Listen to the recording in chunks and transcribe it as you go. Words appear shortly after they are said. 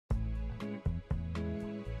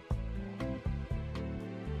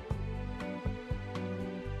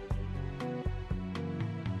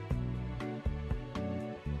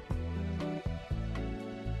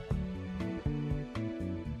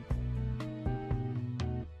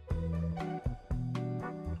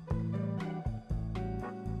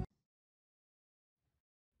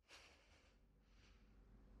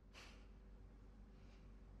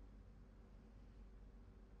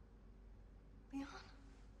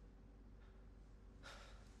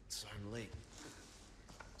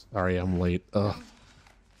Sorry, I'm late. Ugh.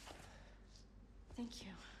 Thank you.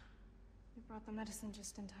 You brought the medicine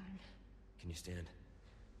just in time. Can you stand?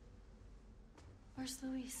 Where's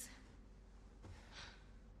Luis?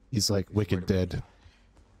 He's like wicked dead.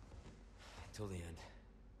 Till the end.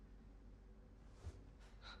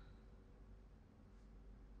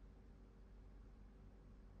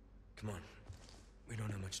 Come on. We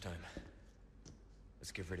don't have much time.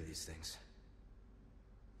 Let's get rid of these things.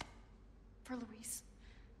 For Luis.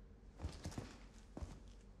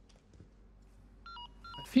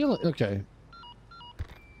 I feel it. Okay.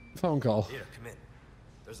 Phone call. Yeah, come in.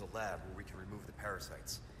 There's a lab where we can remove the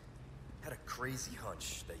parasites. Had a crazy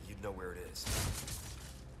hunch that you'd know where it is.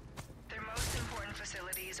 Their most important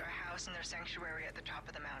facilities are housed in their sanctuary at the top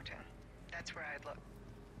of the mountain. That's where I'd look.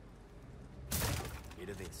 Need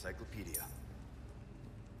of the encyclopedia.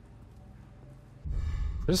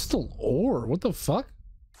 Crystal ore? What the fuck?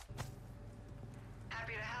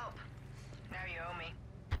 Happy to help. Now you owe me.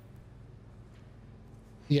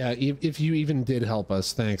 Yeah, if you even did help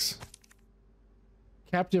us, thanks.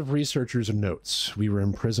 Captive researchers and notes. We were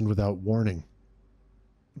imprisoned without warning.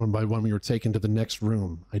 One by one, we were taken to the next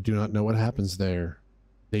room. I do not know what happens there.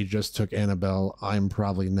 They just took Annabelle. I'm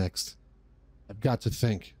probably next. I've got to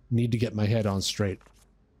think. Need to get my head on straight.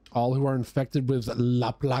 All who are infected with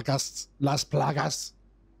Las Plagas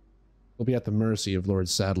will be at the mercy of Lord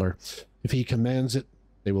Sadler. If he commands it,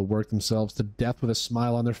 they will work themselves to death with a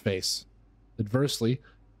smile on their face. Adversely,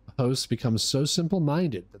 the hosts become so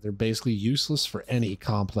simple-minded that they're basically useless for any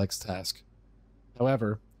complex task.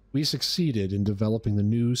 However, we succeeded in developing the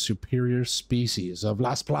new superior species of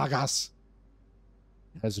Las Plagas.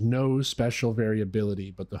 It has no special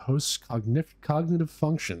variability, but the host's cognitive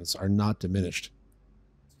functions are not diminished.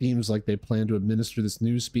 Seems like they plan to administer this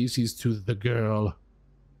new species to the girl.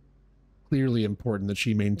 Clearly important that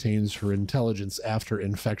she maintains her intelligence after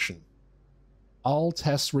infection. All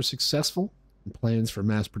tests were successful, and plans for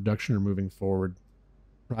mass production are moving forward.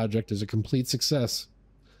 The project is a complete success,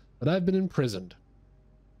 but I've been imprisoned.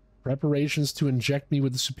 Preparations to inject me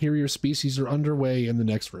with the superior species are underway in the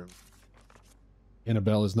next room.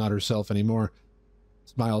 Annabelle is not herself anymore.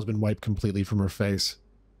 Smile has been wiped completely from her face.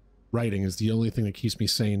 Writing is the only thing that keeps me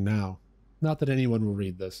sane now. Not that anyone will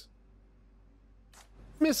read this.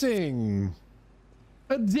 Missing!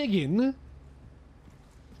 A diggin'!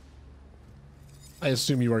 I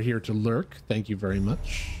assume you are here to lurk. Thank you very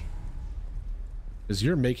much. As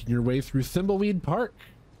you're making your way through Thimbleweed Park.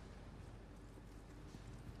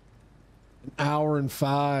 An hour and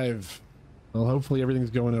 5. Well, hopefully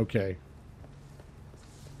everything's going okay.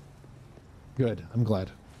 Good. I'm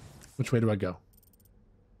glad. Which way do I go?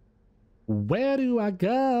 Where do I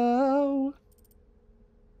go?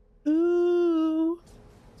 Ooh.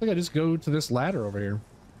 I think I just go to this ladder over here.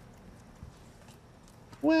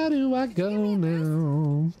 Where do I go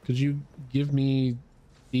now? Could you give me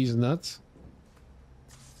these nuts?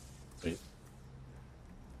 Wait.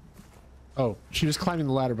 Oh, she was climbing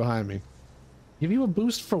the ladder behind me. Give you a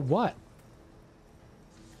boost for what?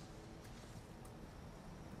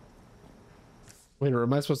 Wait, or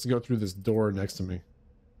am I supposed to go through this door next to me?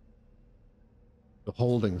 The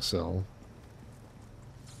holding cell.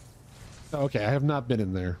 Okay, I have not been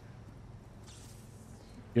in there.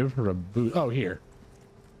 Give her a boost. Oh, here.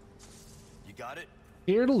 You got it?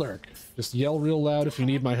 Here to lurk. Just yell real loud if you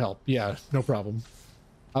need my help. Yeah, no problem.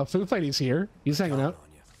 Food Fighty's here. He's hanging out.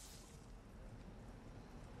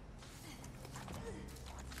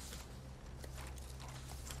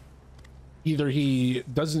 Either he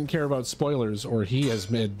doesn't care about spoilers, or he has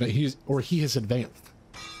advanced.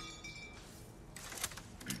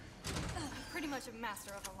 Pretty much a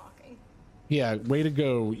master of unlocking. Yeah, way to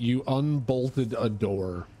go. You unbolted a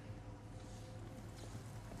door.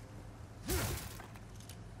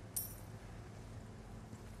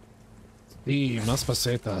 The más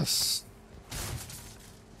pesetas.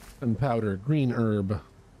 And powder, green herb.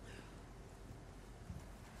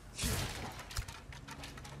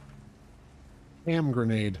 Ham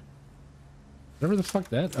grenade. Whatever the fuck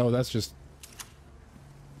that. Oh, that's just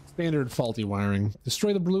standard faulty wiring.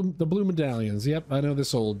 Destroy the blue medallions. Yep, I know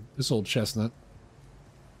this old chestnut.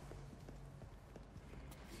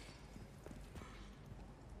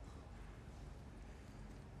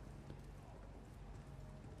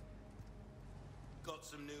 Got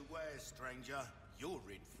some new wares, stranger. You're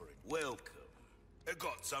in for it. Welcome. I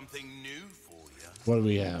got something new for you. What do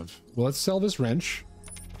we have? Well, let's sell this wrench.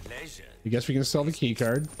 Pleasure. I guess we can sell the key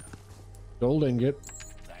card. Gold ingot.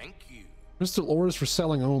 Thank you. Crystal ores for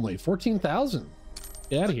selling only. 14,000.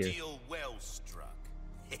 Get out of here. Deal well struck.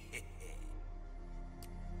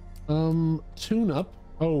 Tune up.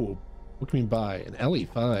 Oh, What can we buy? An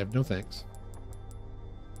LE5? No thanks.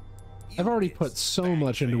 I've already put so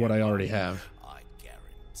much into what I already have. I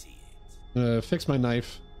guarantee it. Fix my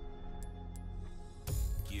knife.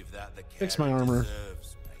 Give that the Fix care my it armor.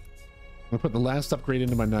 deserves, mate. I'm gonna put the last upgrade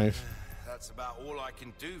into my knife. That's about all I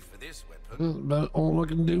can do for this weapon. That's about all I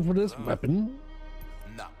can do for this weapon.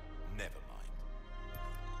 No, never mind.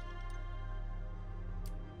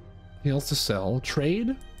 Anything else to sell?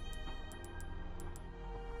 Trade?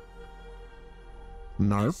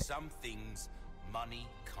 Narp. Some things money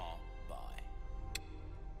can't buy.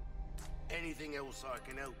 Anything else I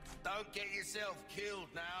can help? Don't get yourself killed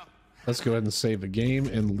now. Let's go ahead and save the game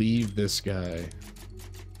and leave this guy.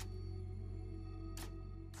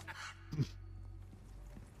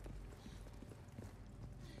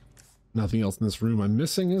 Nothing else in this room I'm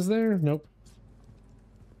missing, is there? Nope.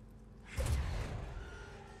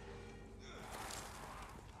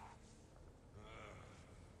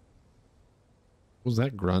 What was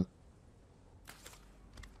that grunt?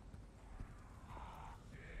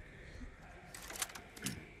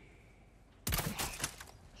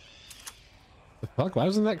 The fuck? Why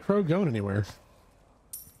wasn't that crow going anywhere?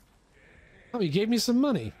 Oh, he gave me some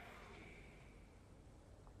money.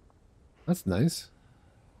 That's nice.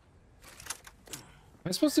 Am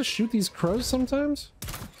I supposed to shoot these crows sometimes?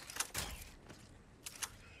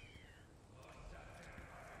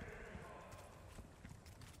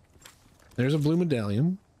 There's a blue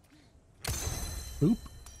medallion. Oop.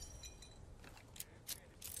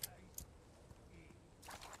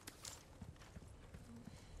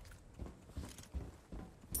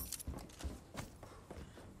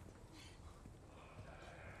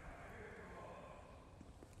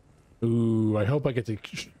 Ooh, I hope I get to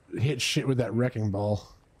hit shit with that wrecking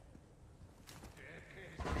ball.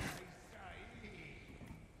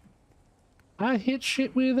 I hit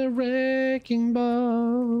shit with a wrecking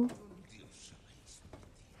ball.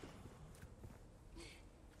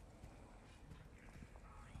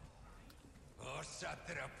 Os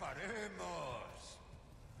atraparemos.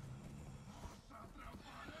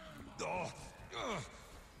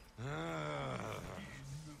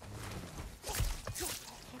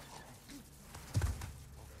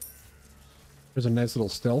 There's a nice little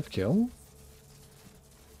stealth kill.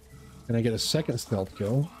 Can I get a second stealth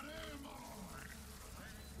kill?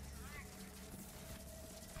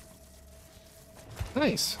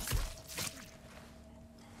 Nice.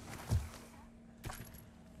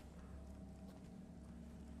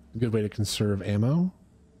 A good way to conserve ammo.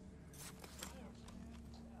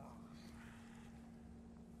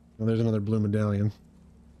 Oh, there's another blue medallion.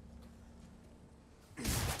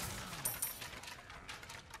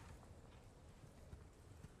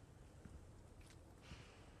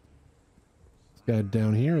 This guy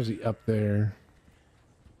down here, is he up there?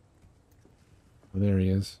 Oh, there he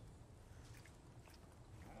is.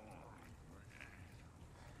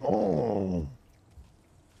 Oh.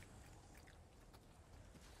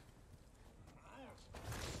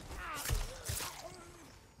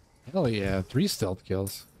 Hell yeah, 3 stealth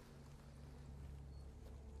kills.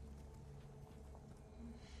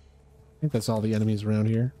 I think that's all the enemies around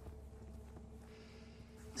here.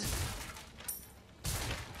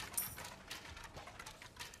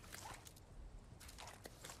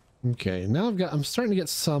 Okay, now I'm starting to get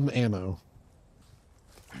some ammo.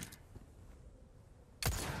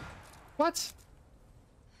 What?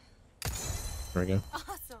 There we go.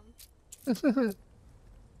 Awesome.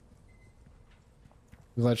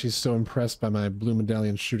 I'm glad she's so impressed by my blue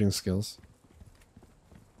medallion shooting skills.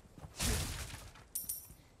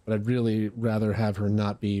 But I'd really rather have her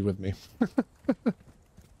not be with me.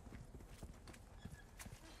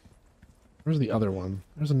 Where's the other one?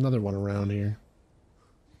 There's another one around here.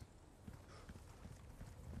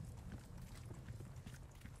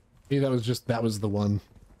 Hey, that was the one.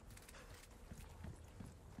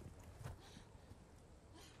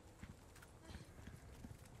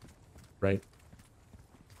 Right.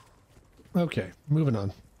 Okay, moving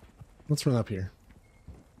on. Let's run up here.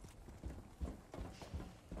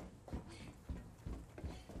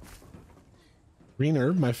 Green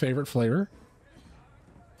herb, my favorite flavor.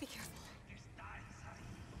 Be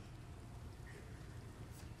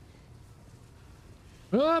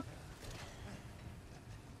careful. Up!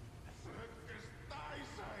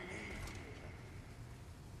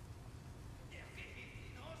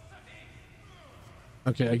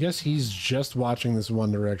 Okay, I guess he's just watching this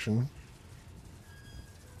one direction.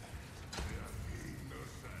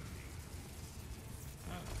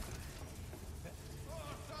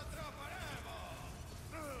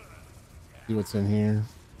 See what's in here.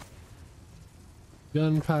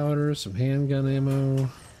 Gunpowder, some handgun ammo.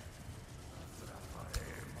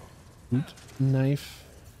 Boot knife.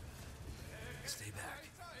 Stay back.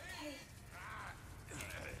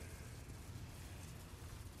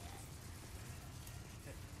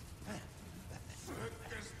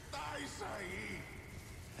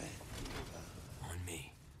 On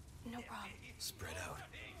me. No problem. Spread out.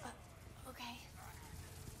 Okay.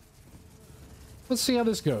 Let's see how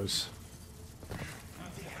this goes.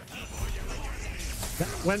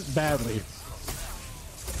 That went badly.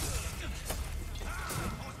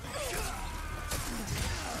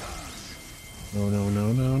 No, no,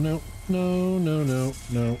 no, no, no, no, no, no,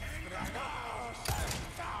 no.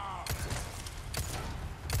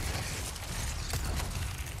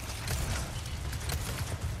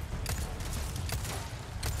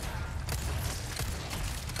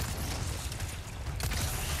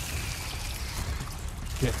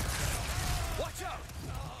 Shit. Watch out!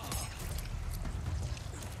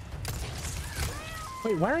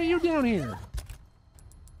 Wait, why are you down here?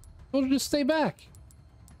 Told you to stay back.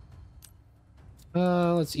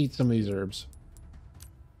 Let's eat some of these herbs.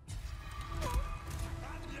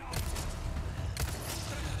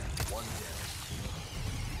 One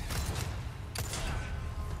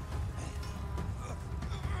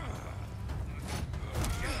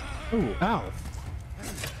down. Ooh, ow.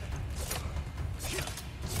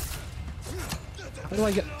 How do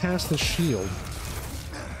I get past the shield?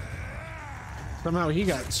 Somehow he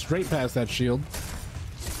got straight past that shield.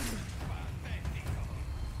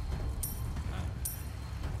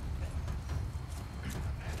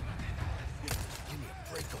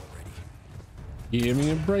 Give me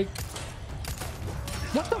a break.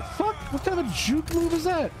 What the fuck? What kind of a juke move is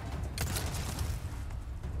that?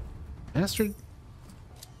 Bastard.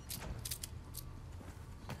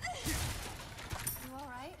 You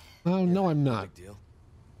alright? Oh, no, I'm not. Big deal.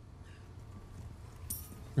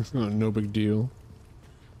 No big deal.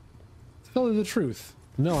 Tell you the truth.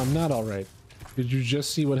 No, I'm not alright. Did you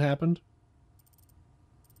just see what happened?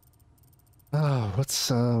 Ah,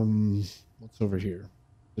 what's over here?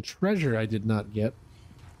 The treasure I did not get.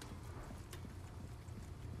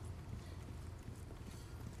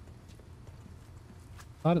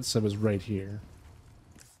 Thought it said it was right here.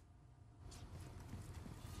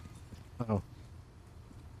 Oh.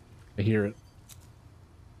 I hear it.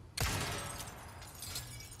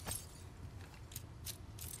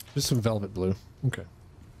 Just some velvet blue. Okay.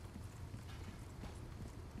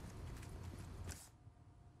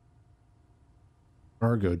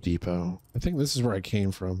 Cargo depot. I think this is where I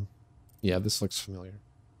came from. Yeah, this looks familiar.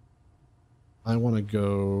 I want to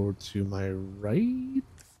go to my right.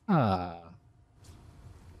 Ah.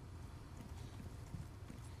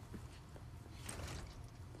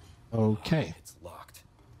 Okay. It's locked.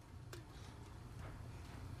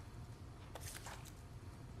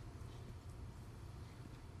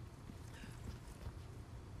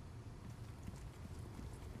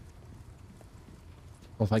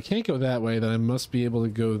 Well, if I can't go that way, then I must be able to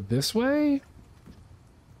go this way?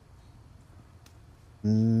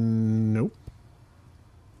 Nope.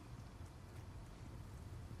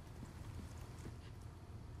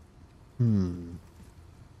 I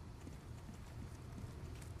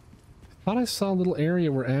thought I saw a little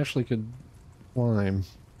area where Ashley could climb.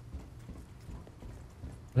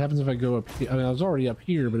 What happens if I go up here? I mean, I was already up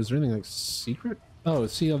here, but is there anything like secret? Oh,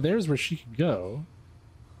 see, there's where she could go.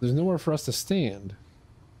 There's nowhere for us to stand.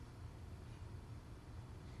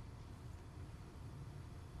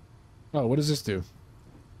 Oh, what does this do?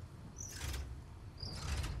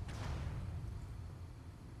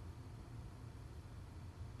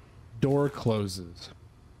 Door closes.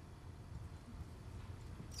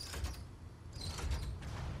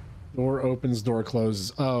 Door opens, door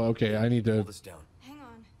closes. Oh, okay. I need to... Hold this down. Hang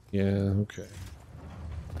on. Yeah, okay.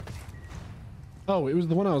 Oh, it was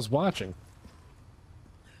the one I was watching.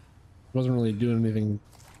 Wasn't really doing anything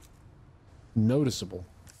noticeable.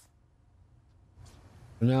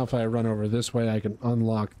 And now if I run over this way, I can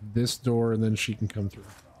unlock this door and then she can come through.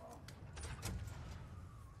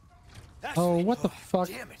 Oh, what the fuck?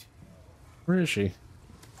 Damn it. Where is she?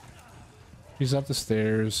 She's up the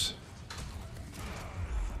stairs.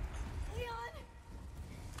 Leon!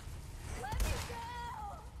 Let me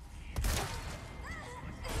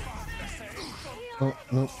go!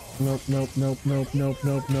 Oh, nope, nope, nope, nope, nope, nope,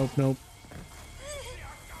 nope, nope, nope.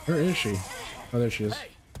 Where is she? Oh, there she is.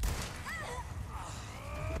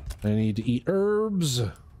 I need to eat herbs.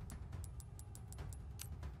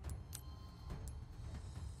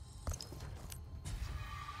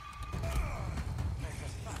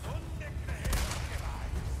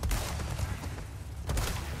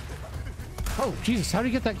 Oh, Jesus, how do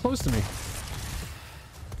you get that close to me?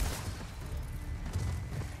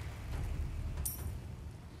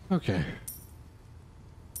 Okay.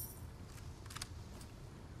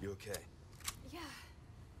 You okay? Yeah,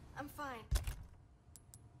 I'm fine.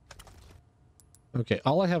 Okay,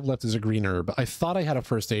 all I have left is a green herb. I thought I had a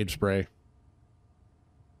first aid spray.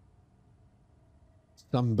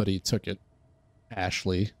 Somebody took it.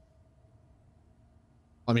 Ashley.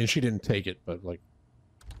 I mean, she didn't take it, but like...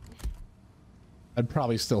 I'd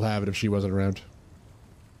probably still have it if she wasn't around.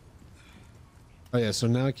 Oh yeah, so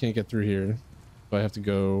now I can't get through here. So I have to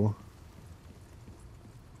go...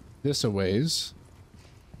 this a ways.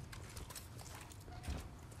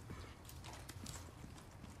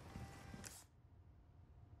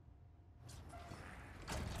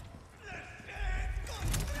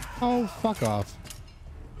 Oh, fuck off.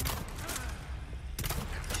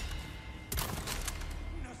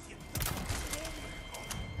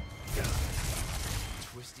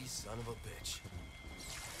 Twisty son of a bitch.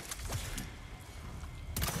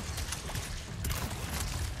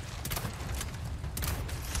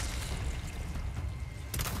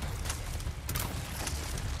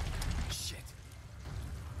 Shit.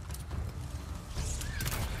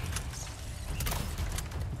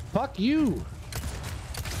 Fuck you!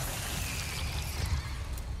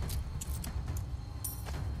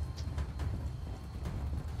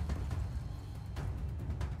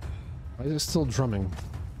 Why is it still drumming?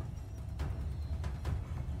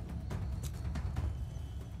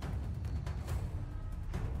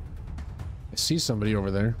 I see somebody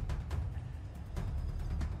over there.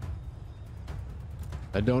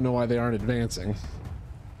 I don't know why they aren't advancing.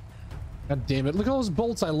 God damn it, look at all those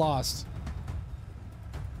bolts I lost.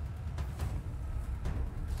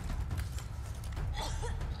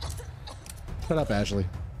 Shut up, Ashley.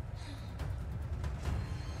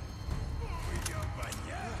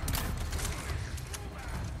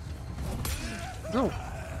 No!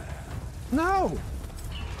 No!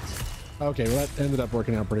 Okay, well that ended up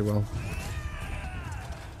working out pretty well.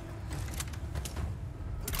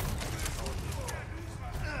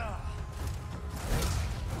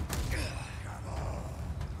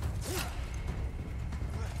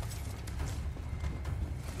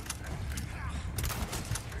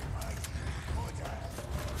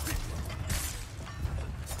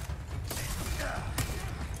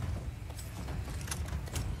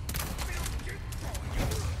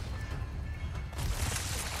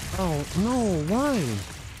 Oh, no, why?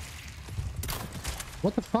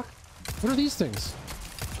 What the fuck? What are these things?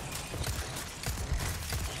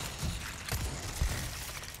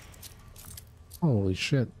 Holy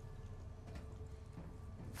shit.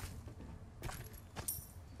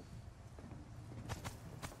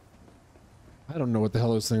 I don't know what the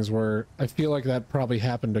hell those things were. I feel like that probably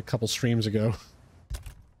happened a couple streams ago.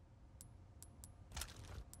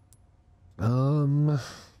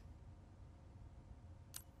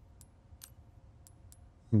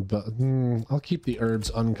 But I'll keep the herbs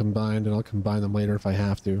uncombined and I'll combine them later if I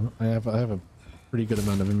have to. I have a pretty good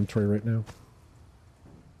amount of inventory right now.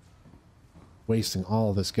 Wasting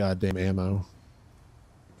all this goddamn ammo.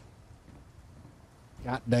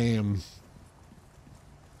 Goddamn.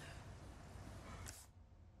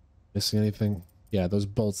 Missing anything? Yeah, those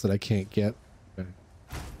bolts that I can't get. Okay.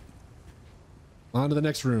 On to the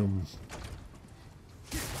next room.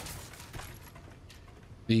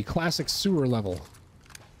 The classic sewer level.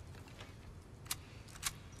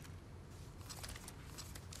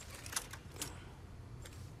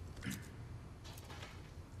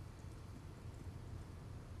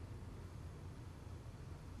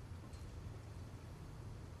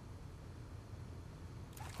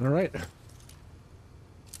 All right.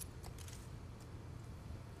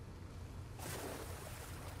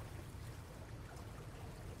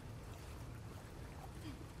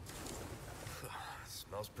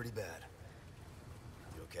 Smells pretty bad.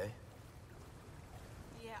 You okay?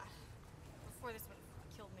 Yeah. Before this one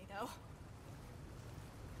killed me, though.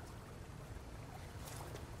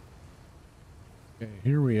 Okay,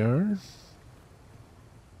 here we are.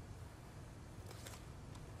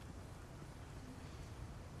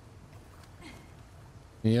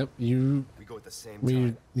 Yep, We go at the same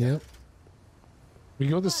time. Yep. We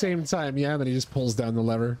go at the same time, yeah, then he just pulls down the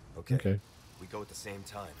lever. Okay. We go at the same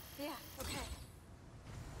time. Yeah, okay.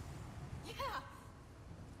 Yeah!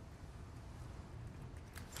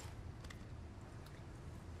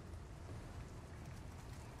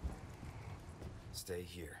 Stay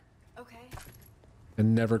here. Okay.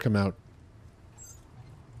 And never come out.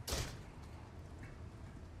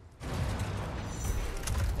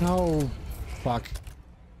 Oh, fuck.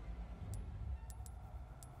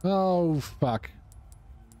 Oh, fuck.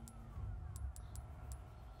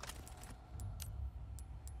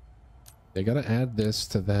 They gotta add this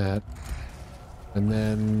to that. And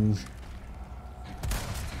then...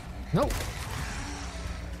 No!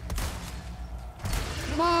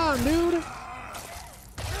 Come on, dude!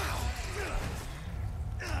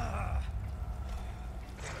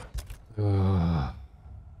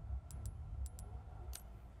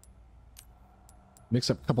 Mix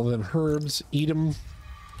up a couple of them herbs, eat them,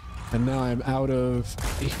 and now I'm out of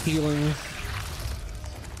healing.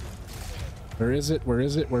 Where is it? Where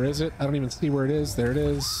is it? Where is it? I don't even see where it is. There it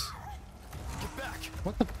is. Get back!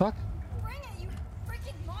 What the fuck? Bring it, you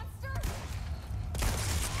freaking monster!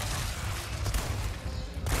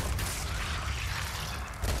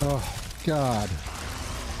 Oh, God.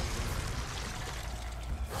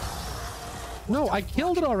 No, I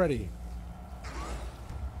killed it already.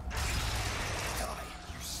 Die,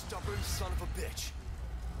 you stubborn son of a bitch.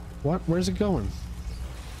 What? Where's it going?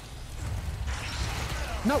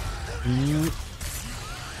 No.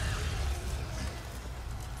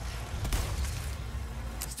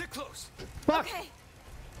 Stick close. Fuck. Okay.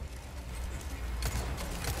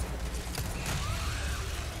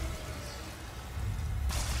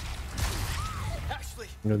 Ashley!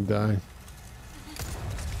 I'm gonna die.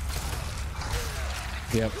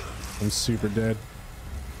 Yep, I'm super dead.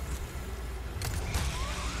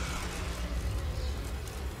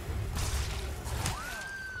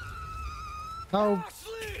 Oh,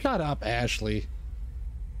 shut up, Ashley.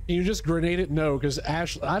 Can you just grenade it? No, because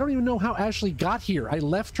Ashley... I don't even know how Ashley got here. I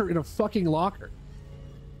left her in a fucking locker.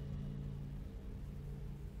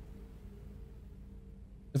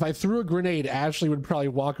 If I threw a grenade, Ashley would probably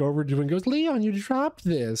walk over to him and goes, Leon, you dropped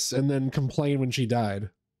this, and then complain when she died.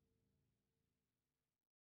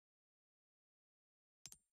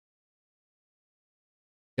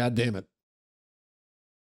 God damn it.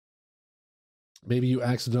 Maybe you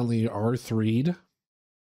accidentally R3'd? I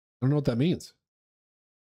don't know what that means.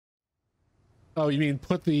 Oh, you mean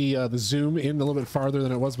put the zoom in a little bit farther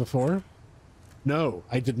than it was before? No,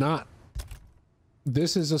 I did not.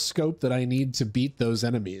 This is a scope that I need to beat those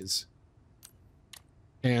enemies.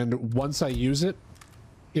 And once I use it,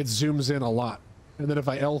 it zooms in a lot. And then if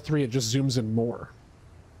I L3, it just zooms in more.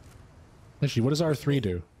 Actually, what does R3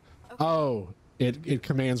 do? Okay. Oh, it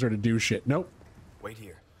commands her to do shit. Nope. Wait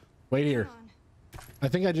here. Wait here. Come on. I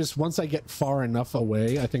think I just, once I get far enough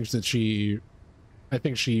away, I think she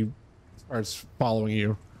starts following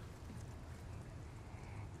you.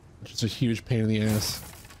 Which is a huge pain in the ass.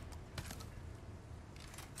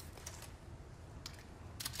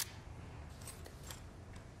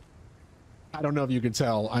 I don't know if you can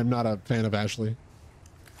tell, I'm not a fan of Ashley.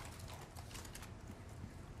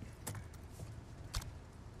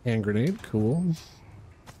 Hand grenade, cool.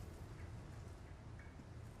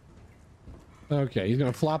 Okay, he's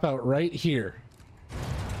gonna flop out right here.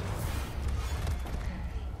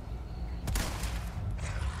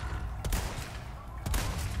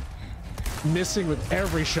 Missing with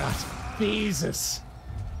every shot. Jesus.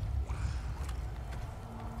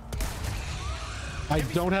 I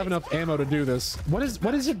don't have enough ammo to do this. What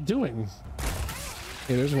is it doing?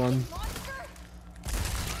 Okay, there's one.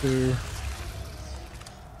 Two.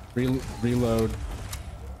 Reload.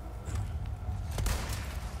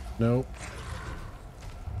 Nope.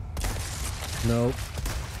 Nope.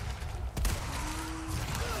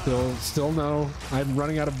 Still no. I'm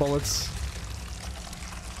running out of bullets.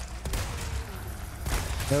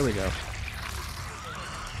 There we go.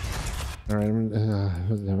 All right.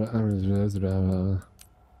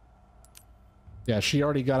 Yeah, she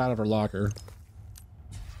already got out of her locker.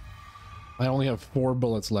 I only have 4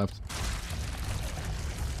 bullets left.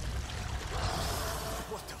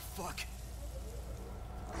 What the fuck?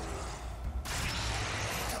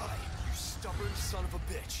 Die, you stubborn son of a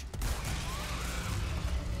bitch.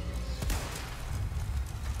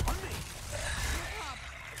 On me.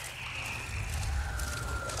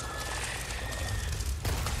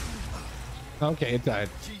 Okay, it died.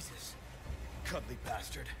 Jesus. Cuddly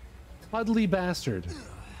bastard. Cuddly bastard.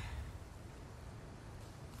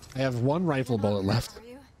 I have 1 rifle bullet left. Are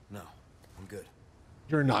you? No, I'm good.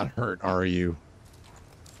 You're not hurt, are you?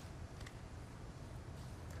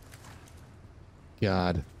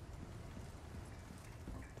 God.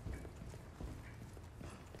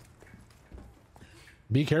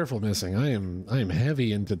 Be careful, missing. I am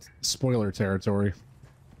heavy into spoiler territory.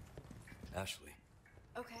 Ashley.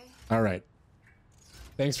 Okay. All right.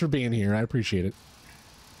 Thanks for being here. I appreciate it.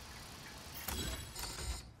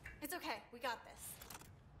 It's okay. We got this.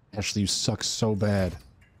 Ashley, you suck so bad.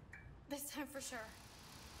 This time for sure.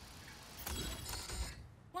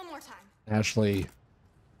 One more time. Ashley.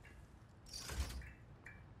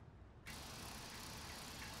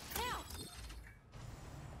 Now.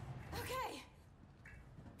 Okay.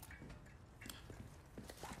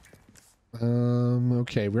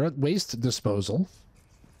 Okay, we're at waste disposal.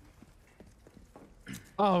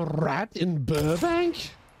 A rat in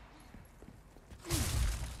Burbank?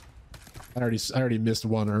 I already missed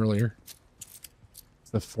one earlier.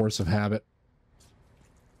 It's the force of habit.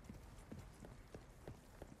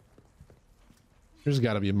 There's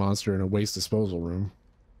got to be a monster in a waste disposal room.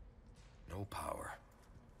 No power.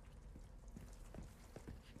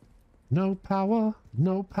 No power,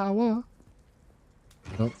 no power.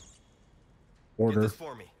 Nope. Order. Get this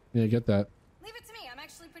for me. Yeah, get that. Leave it to me. I'm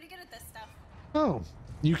actually pretty good at this stuff. Oh,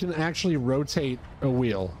 you can actually rotate a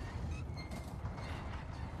wheel.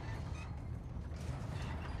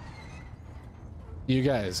 You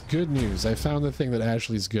guys, good news. I found the thing that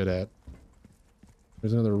Ashley's good at.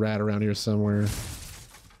 There's another rat around here somewhere.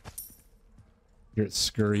 Hear it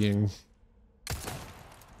scurrying.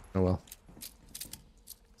 Oh well.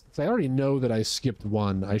 Since I already know that I skipped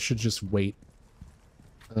one, I should just wait.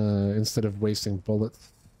 Instead of wasting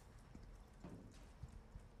bullets.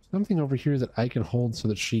 Something over here that I can hold so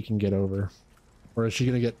that she can get over. Or is she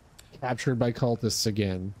gonna get captured by cultists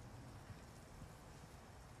again?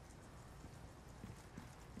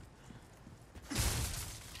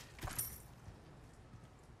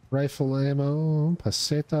 Rifle ammo,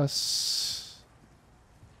 pesetas.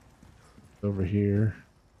 Over here.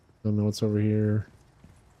 Don't know what's over here.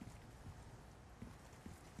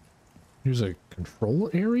 Here's a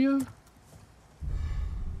control area?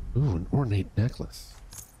 Ooh, an ornate necklace.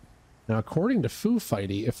 Now, according to Foo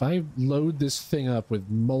Fighty, if I load this thing up with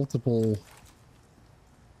multiple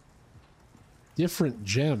different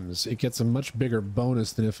gems, it gets a much bigger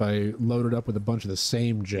bonus than if I load it up with a bunch of the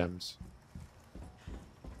same gems.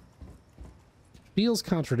 Feels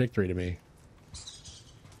contradictory to me.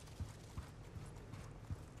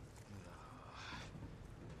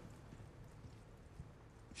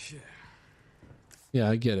 Yeah,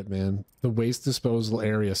 I get it, man. The waste disposal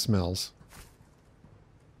area smells.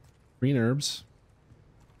 Green herbs.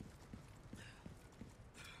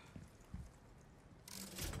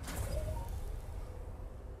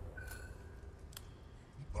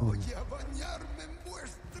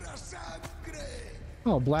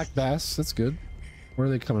 Oh, black bass. That's good. Where are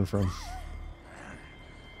they coming from?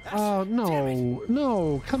 Oh, no.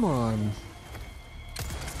 No, come on.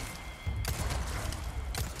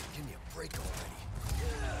 Give me a break already.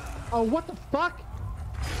 Oh, what the fuck?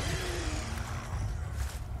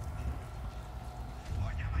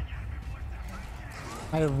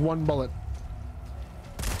 I have one bullet.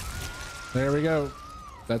 There we go.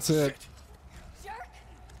 That's it.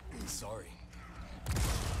 Sorry.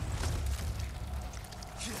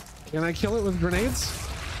 Can I kill it with grenades?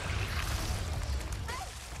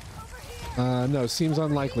 No, seems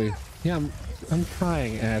unlikely. Yeah, I'm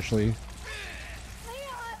trying, Ashley.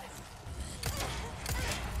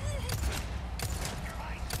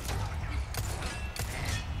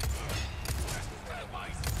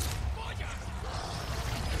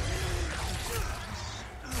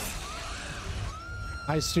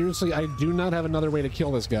 I seriously, I do not have another way to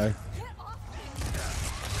kill this guy.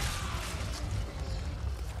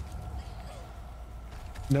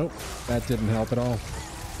 Nope, that didn't help at all.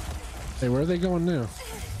 Hey, where are they going now?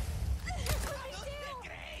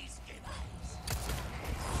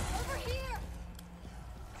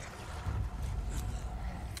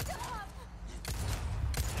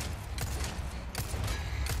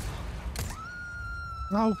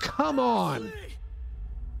 Oh, come on!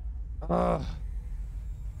 Ugh.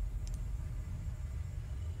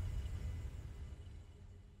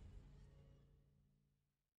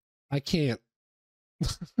 I can't.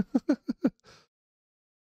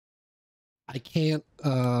 I can't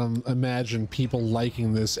imagine people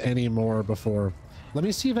liking this anymore before. Let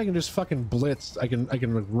me see if I can just fucking blitz. I can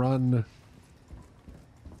run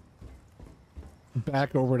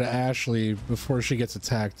back over to Ashley before she gets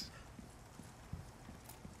attacked.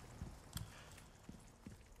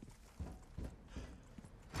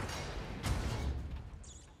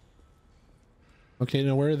 Okay,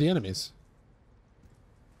 now where are the enemies?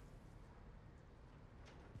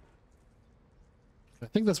 I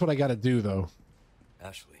think that's what I gotta do, though.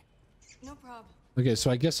 Ashley. No problem. Okay,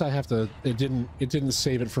 so I guess I have to... It didn't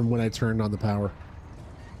save it from when I turned on the power.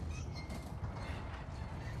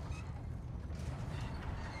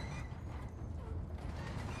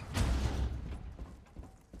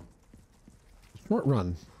 Short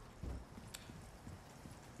run.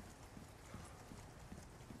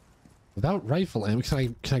 Without rifle ammo,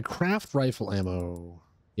 can I craft rifle ammo?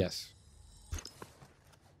 Yes.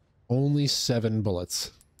 Only 7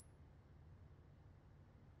 bullets.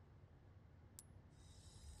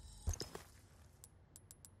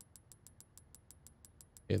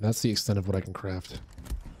 Okay, that's the extent of what I can craft.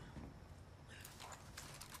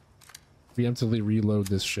 Preemptively reload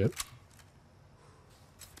this shit.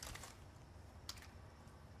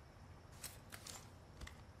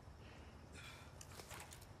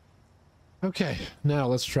 Okay, now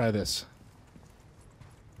let's try this.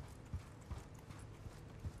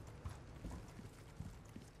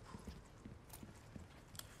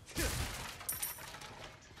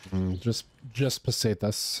 Just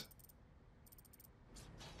pesetas.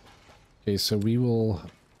 Okay, so we will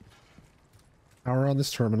power on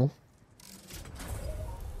this terminal.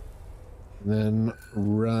 And then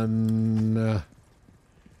run...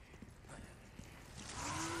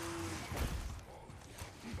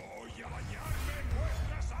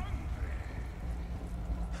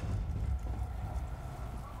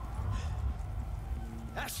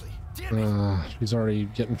 Ashley, damn it! He's already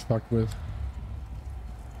getting fucked with.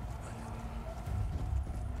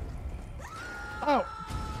 Oh!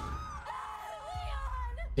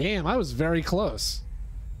 Damn, I was very close.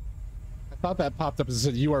 I thought that popped up and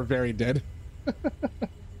said, "You are very dead."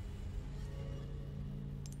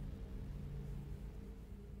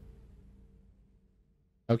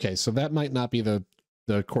 Okay, so that might not be the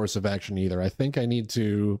course of action either. I think I need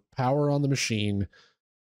to power on the machine,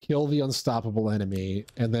 kill the unstoppable enemy,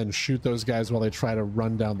 and then shoot those guys while they try to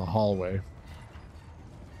run down the hallway.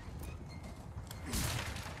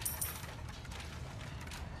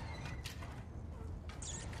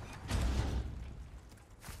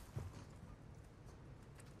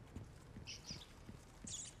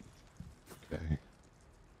 Okay.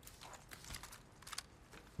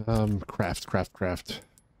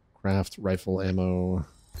 Craft rifle ammo.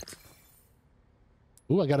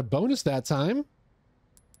 Ooh, I got a bonus that time.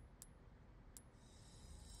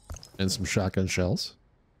 And some shotgun shells.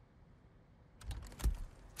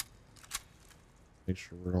 Make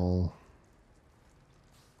sure we're all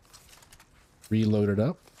reloaded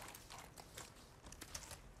up.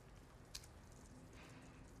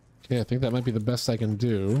 Okay, I think that might be the best I can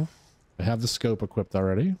do. I have the scope equipped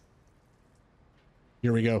already.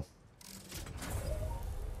 Here we go.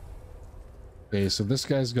 Okay, so this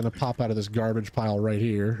guy's gonna pop out of this garbage pile right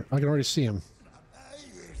here. I can already see him.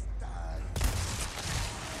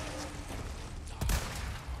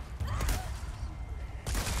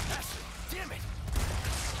 Damn it!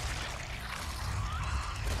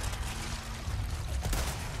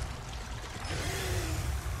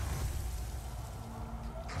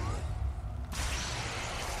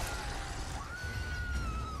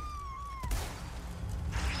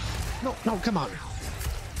 No, no, come on.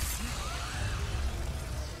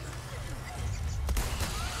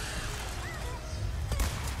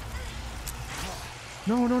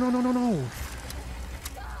 No, no, no, no, no, no.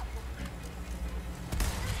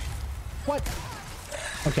 What?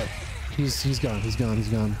 Okay. He's gone. He's gone. He's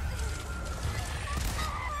gone.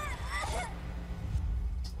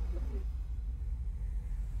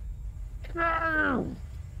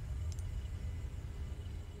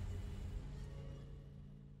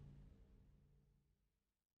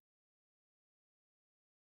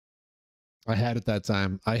 I had it that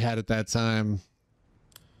time. I had it that time.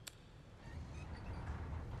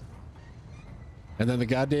 And then the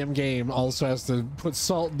goddamn game also has to put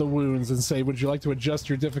salt in the wounds and say, would you like to adjust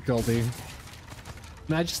your difficulty?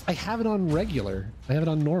 And I have it on regular. I have it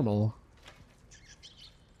on normal.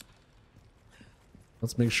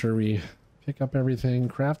 Let's make sure we pick up everything,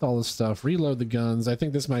 craft all this stuff, reload the guns. I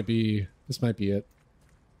think this might be it.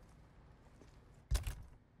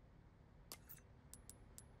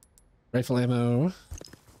 Rifle ammo.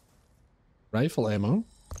 Rifle ammo.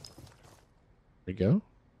 There we go.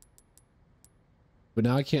 But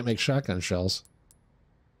now I can't make shotgun shells.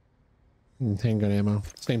 Handgun ammo.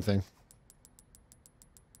 Same thing.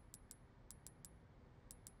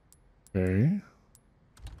 Okay.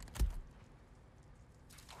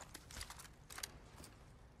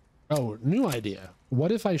 Oh, new idea.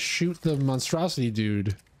 What if I shoot the monstrosity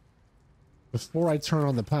dude before I turn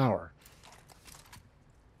on the power?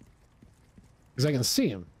 Because I can see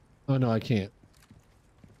him. Oh, no, I can't.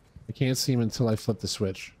 I can't see him until I flip the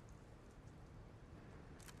switch.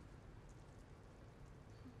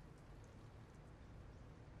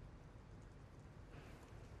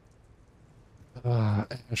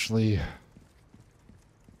 Ashley.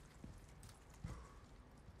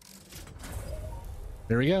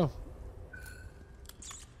 There we go.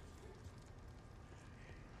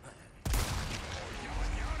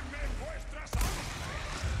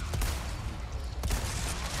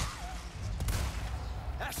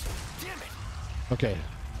 Ashley, damn it! Okay.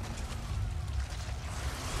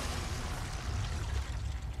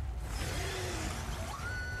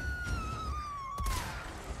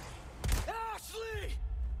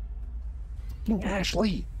 Fucking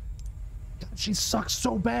Ashley. God, she sucks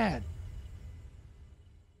so bad.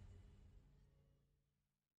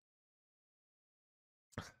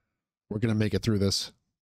 We're gonna make it through this.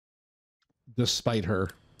 Despite her.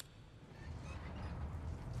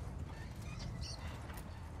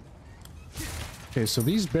 Okay, so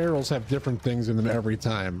these barrels have different things in them every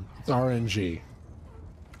time. It's RNG.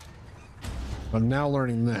 I'm now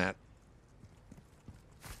learning that.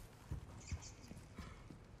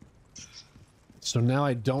 So now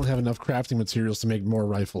I don't have enough crafting materials to make more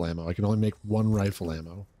rifle ammo. I can only make 1 rifle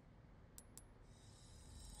ammo.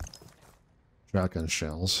 Shotgun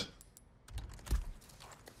shells.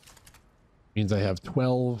 Means I have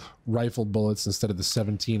 12 rifle bullets instead of the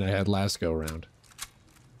 17 I had last go around.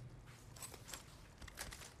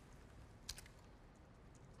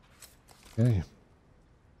 Okay.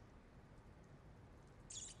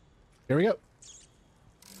 Here we go.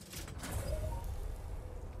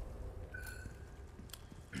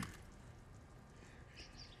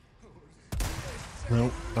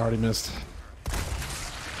 Nope, already missed.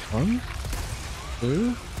 1,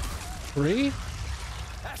 2, 3.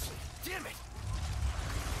 Ashley, damn it!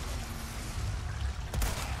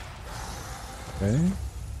 Okay.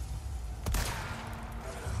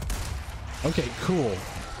 Okay, cool.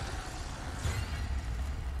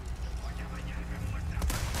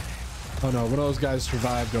 Oh no, one of those guys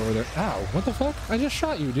survived over there. Ow, what the fuck? I just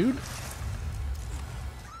shot you, dude.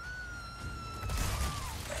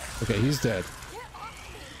 Okay, he's dead.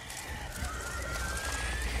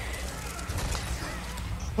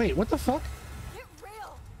 Wait, what the fuck? Get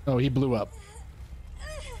real. Oh, he blew up.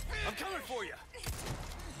 I'm coming for you!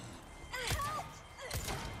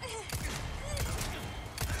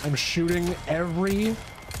 I'm shooting every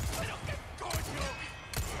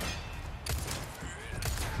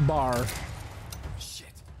bar. Shit.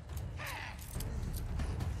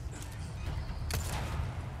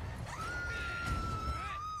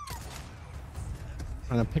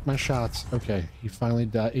 Trying to pick my shots. Okay, he finally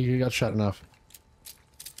died. He got shot enough.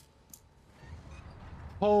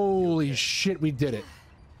 Holy shit, we did it.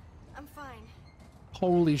 I'm fine.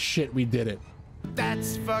 Holy shit, we did it.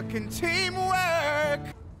 That's fucking teamwork!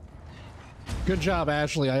 Good job,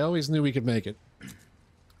 Ashley. I always knew we could make it.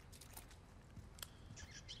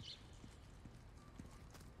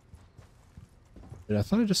 Dude, I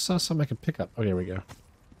thought I just saw something I could pick up. Oh, here we go.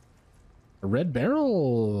 A red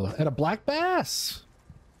barrel and a black bass.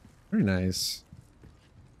 Very nice.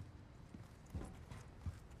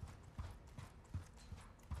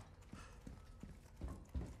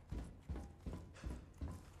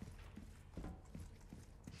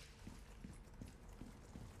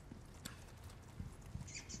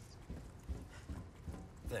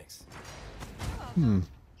 Thanks.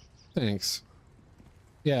 Thanks.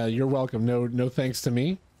 Yeah, you're welcome. No thanks to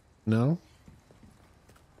me. No.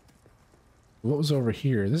 What was over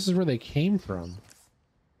here? This is where they came from.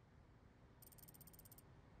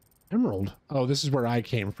 Emerald. Oh, this is where I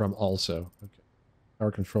came from also. Okay.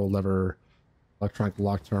 Power control lever, electronic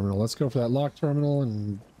lock terminal. Let's go for that lock terminal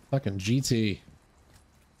and fucking GT.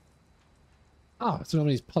 Ah, it's one of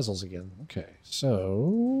these puzzles again. Okay,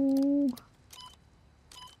 so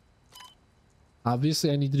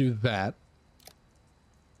obviously I need to do that.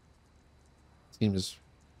 Seems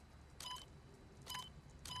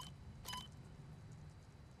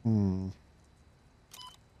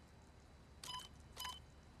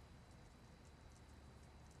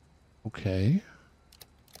okay.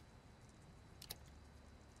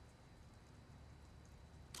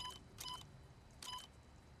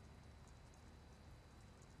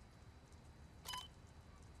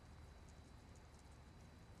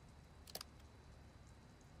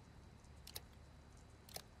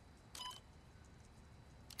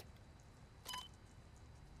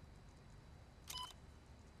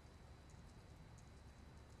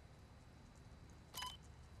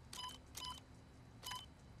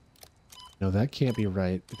 No, that can't be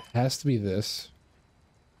right. It has to be this.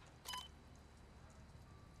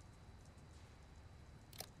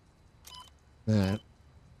 That.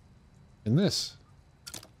 And this.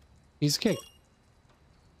 He's kicked.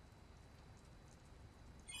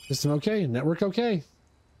 System okay. Network okay.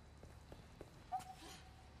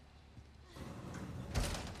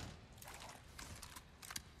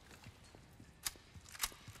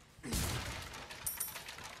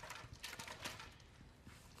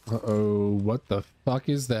 Uh-oh, what the fuck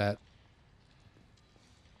is that?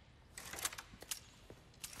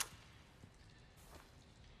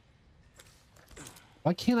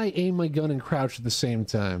 Why can't I aim my gun and crouch at the same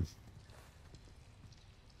time?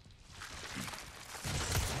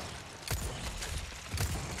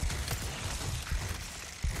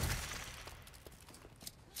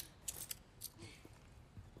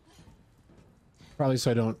 Probably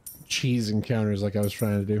so I don't cheese encounters like I was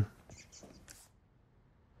trying to do.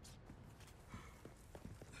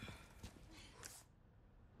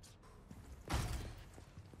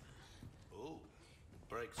 Oh,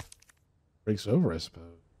 breaks. Breaks over, I suppose.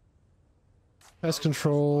 Pest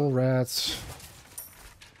control, rats.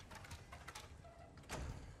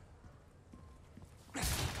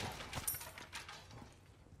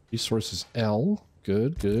 Resources L.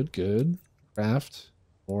 Good, good, good. Craft.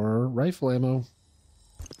 More rifle ammo.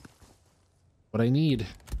 What I need.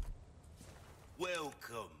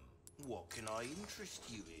 Welcome. What can I interest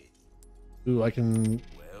you in? Ooh, I can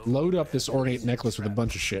load up this ornate necklace with a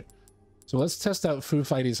bunch of shit. So let's test out Foo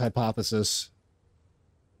Fighty's hypothesis.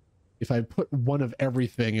 If I put one of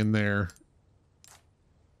everything in there.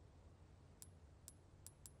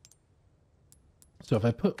 So if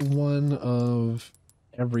I put one of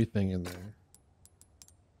everything in there.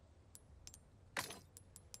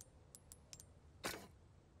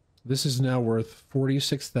 This is now worth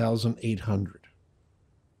 46,800.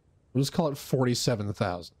 We'll just call it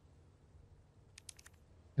 47,000.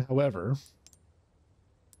 However,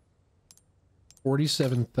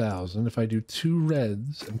 47,000, if I do 2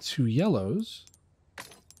 reds and 2 yellows,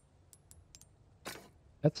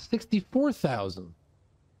 that's 64,000.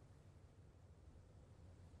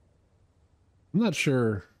 I'm not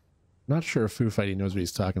sure if Foo Fighty knows what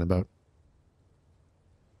he's talking about.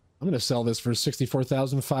 I'm going to sell this for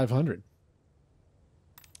 64,500.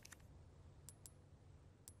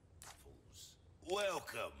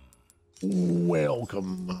 Welcome.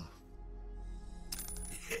 Welcome.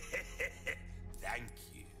 Thank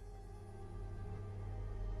you.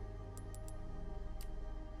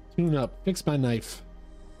 Tune up. Fix my knife.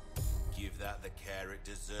 Give that the care it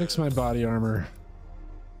deserves. Fix my body armor.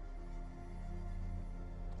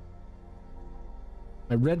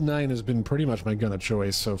 My Red 9 has been pretty much my gun of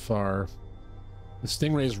choice so far. The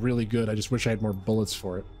Stingray is really good. I just wish I had more bullets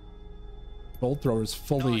for it. Bolt thrower is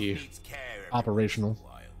fully operational.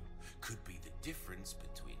 Could be the difference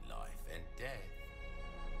between life and death.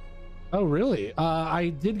 Oh, really? I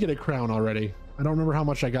did get a crown already. I don't remember how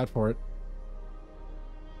much I got for it.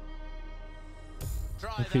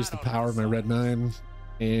 Increase the power of my Red 9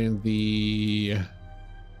 and the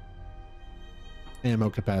ammo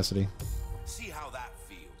capacity. See how that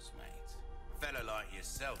feels, mate. A fella like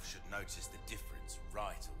yourself should notice the difference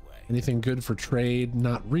right away. Anything good for trade?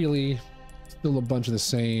 Not really. Still a bunch of the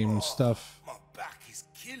same stuff. My back is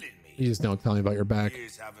killing me. Please don't tell me about your back.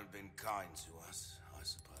 Years haven't been kind to us, I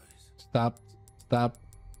suppose. Stop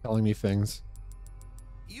telling me things.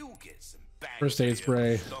 You'll get some bang. First aid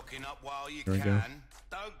spray. Stocking up while you There we can. go.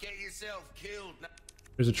 Don't get yourself killed.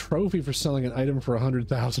 There's a trophy for selling an item for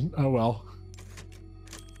 100,000. Oh well.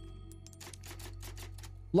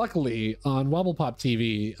 Luckily, on Wobblepop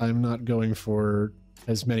TV, I'm not going for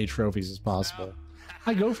as many trophies as possible.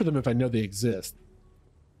 I go for them if I know they exist.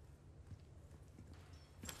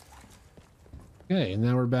 Okay, and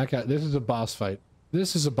now we're back at... This is a boss fight.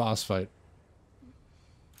 This is a boss fight.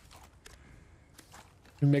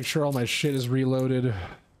 Make sure all my shit is reloaded.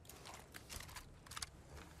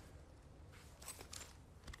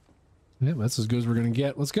 Yeah, that's as good as we're gonna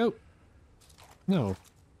get. Let's go. No,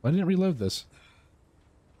 why didn't it reload this?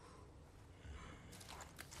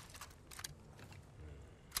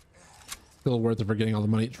 Still worth it for getting all the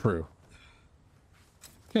money. True.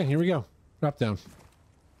 Okay, here we go. Drop down.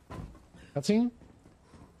 Cutscene?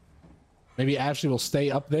 Maybe Ashley will stay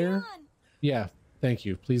up there? Yeah, thank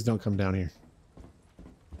you. Please don't come down here.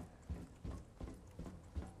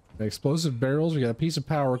 Explosive barrels. We got a piece of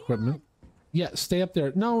power equipment. Yeah, stay up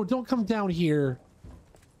there. No, don't come down here.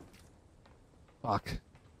 Fuck.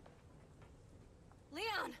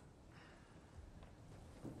 Leon!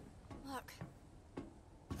 Look.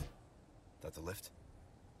 That the lift?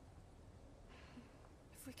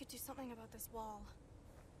 If we could do something about this wall.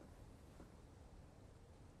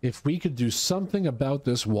 If we could do something about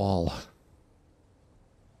this wall.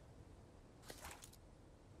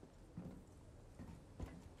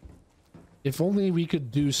 If only we could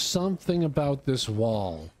do something about this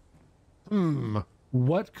wall.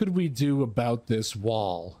 What could we do about this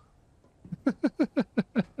wall? Well,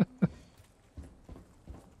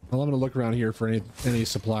 I'm gonna look around here for any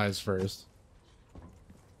supplies first.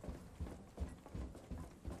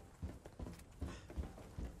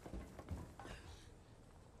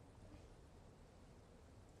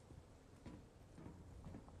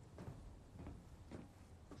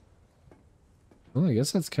 Well, I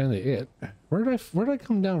guess that's kind of it. Where did I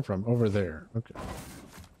come down from? Over there. Okay.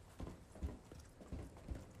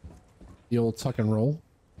 The old tuck and roll.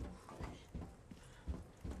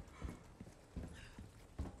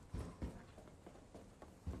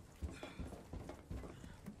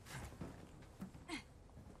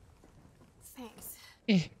 Thanks.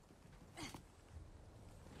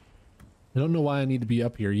 I don't know why I need to be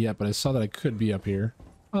up here yet, but I saw that I could be up here.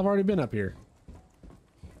 I've already been up here.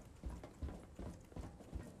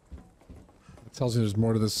 It tells me there's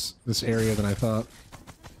more to this area than I thought.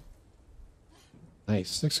 Nice,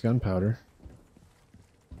 6 gunpowder.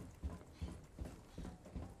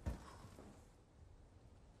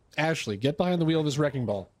 Ashley, get behind the wheel of this wrecking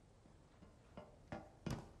ball.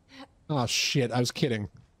 Oh shit, I was kidding.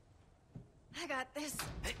 I got this.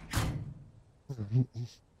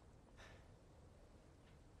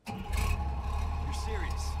 You're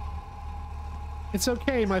serious? It's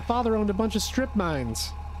okay, my father owned a bunch of strip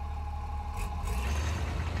mines.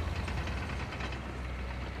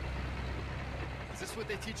 Is this what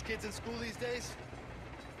they teach kids in school these days?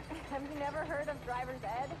 Have you never heard of driver's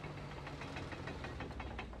ed?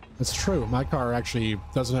 That's true. My car actually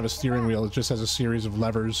doesn't have a steering wheel. It just has a series of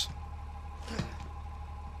levers.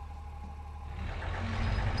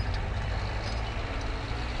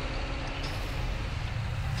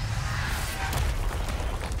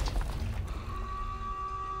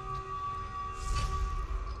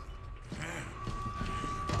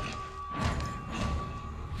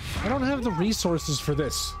 I don't have the resources for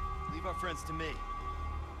this. Leave our friends to me.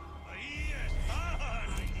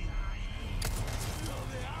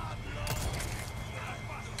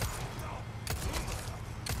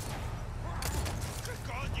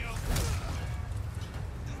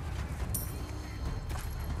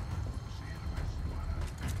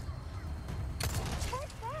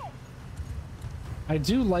 I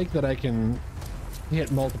do like that I can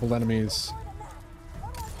hit multiple enemies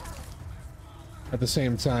at the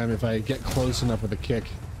same time if I get close enough with a kick.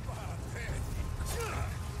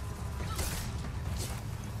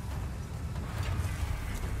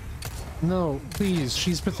 No, please,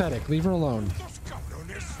 she's pathetic. Leave her alone.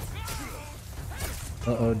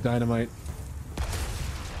 Uh-oh, dynamite.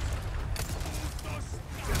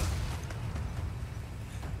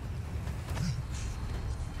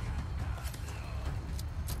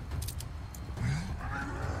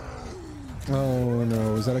 Oh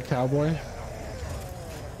no, is that a cowboy?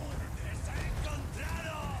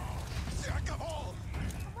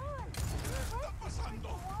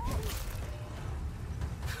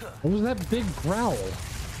 What was that big growl?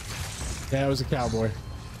 Yeah, it was a cowboy.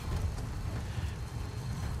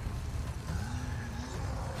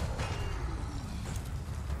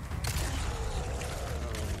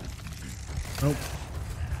 Nope.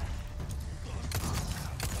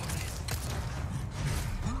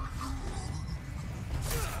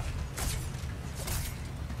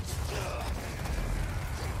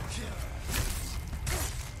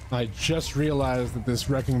 I just realized that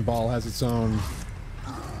this wrecking ball has its own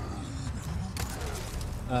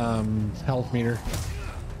health meter.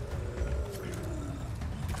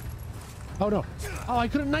 Oh no. Oh, I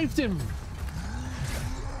could have knifed him.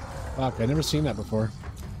 Fuck, I've never seen that before.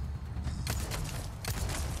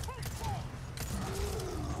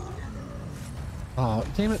 Oh,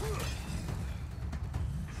 damn it.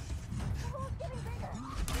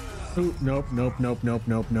 Ooh, nope, nope, nope, nope,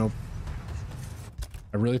 nope, nope.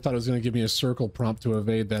 I really thought it was going to give me a circle prompt to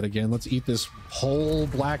evade that again. Let's eat this whole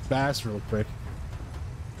black bass real quick.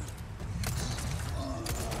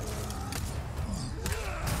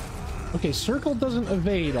 Okay, circle doesn't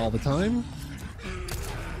evade all the time.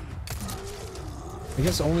 I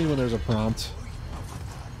guess only when there's a prompt.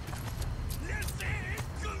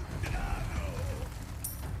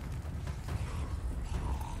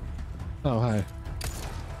 Oh, hi.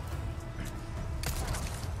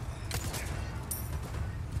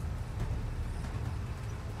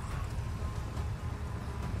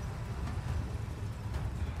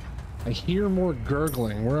 I hear more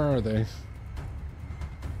gurgling. Where are they?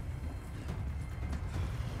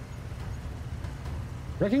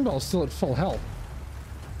 Wrecking Ball's still at full health.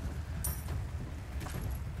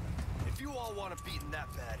 If you all want to beat him that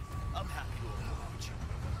bad, I'm happy to oblige.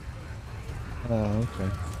 Oh, okay.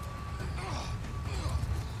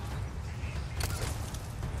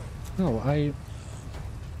 No,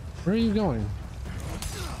 where are you going?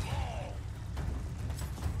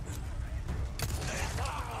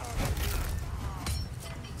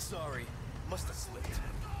 Sorry, must have slipped.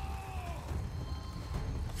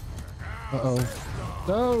 Uh-oh.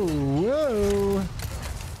 Oh, whoa!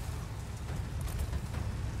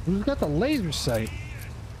 Who's got the laser sight?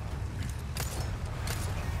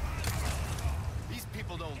 These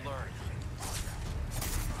people don't learn.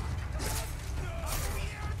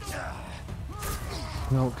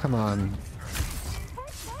 No, come on.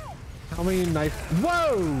 How many knife?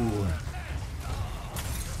 Whoa!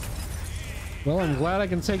 Well, I'm glad I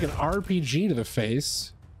can take an RPG to the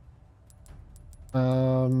face.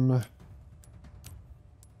 Find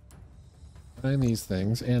these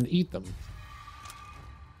things and eat them.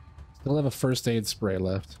 Still have a first aid spray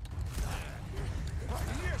left.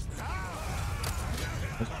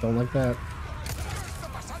 Don't like that.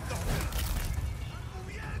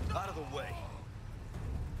 Out of the way.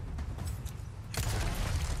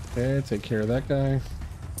 Okay, take care of that guy.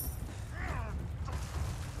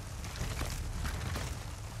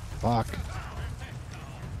 Fuck.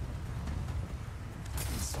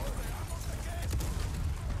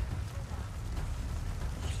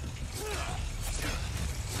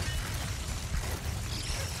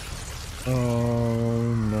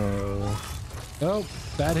 Oh no. Oh,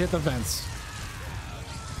 that hit the fence.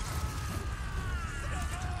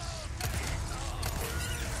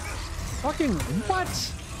 Fucking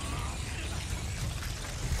what?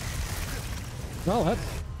 Well, that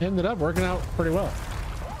ended up working out pretty well.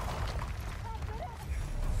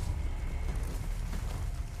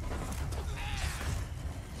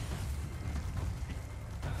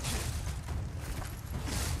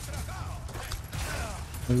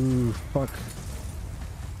 Ooh, fuck.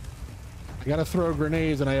 I gotta throw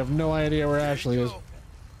grenades and I have no idea where Ashley is.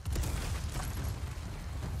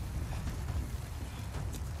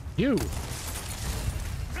 You!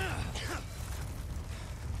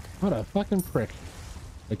 What a fucking prick.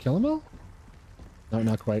 Did I kill him all? No,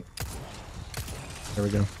 not quite. There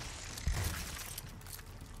we go.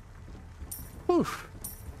 Oof.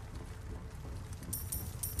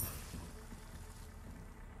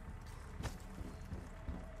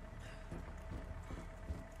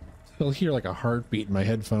 Still hear like a heartbeat in my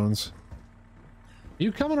headphones. Are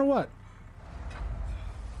you coming or what?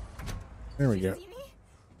 There we go. See me?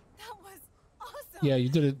 That was awesome. Yeah, you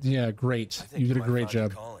did it. Yeah, great. You did a great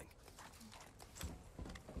job.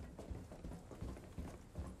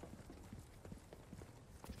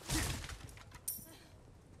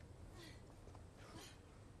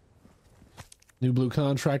 New Blue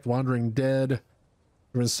contract, wandering dead.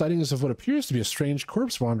 There was sightings of what appears to be a strange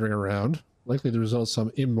corpse wandering around, likely the result of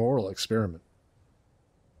some immoral experiment.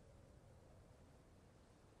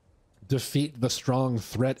 Defeat the strong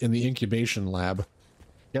threat in the incubation lab.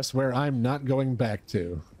 Guess where I'm not going back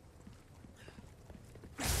to.